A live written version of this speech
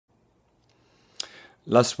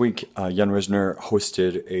Last week, Jan Reisner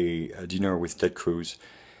hosted a dinner with Ted Cruz,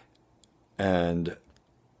 and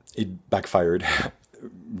it backfired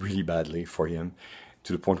really badly for him,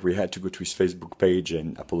 to the point where he had to go to his Facebook page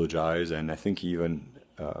and apologize. And I think he even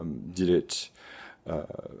did it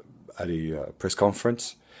at a press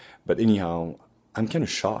conference. But anyhow, I'm kind of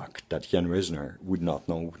shocked that Jan Reisner would not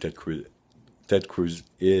know who Ted Cruz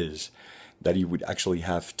is, that he would actually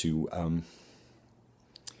have to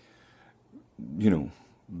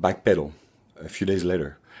backpedal a few days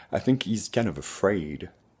later. I think he's kind of afraid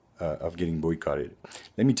of getting boycotted.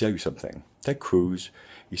 Let me tell you something. Ted Cruz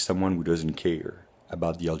is someone who doesn't care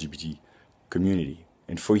about the LGBT community.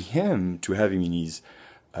 And for him to have him in his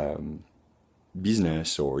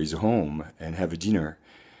business or his home and have a dinner,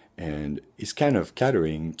 and is kind of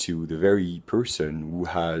catering to the very person who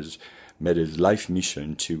has made his life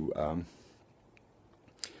mission to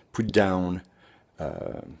put down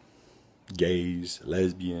gays,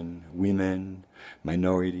 lesbian, women,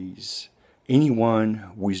 minorities, anyone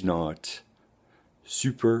who is not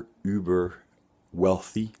super, uber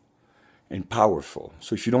wealthy and powerful.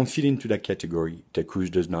 So if you don't fit into that category, Ted Cruz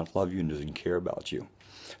does not love you and doesn't care about you.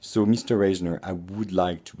 So Mr. Reisner, I would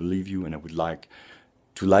like to believe you and I would like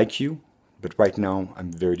to like you, but right now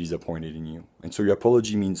I'm very disappointed in you. And so your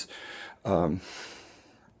apology means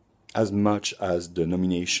as much as the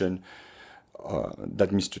nomination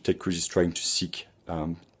that Mr. Ted Cruz is trying to seek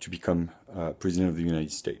to become President of the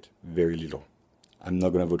United States. Very little. I'm not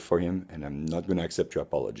going to vote for him, and I'm not going to accept your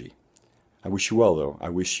apology. I wish you well, though. I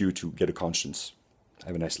wish you to get a conscience.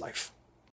 Have a nice life.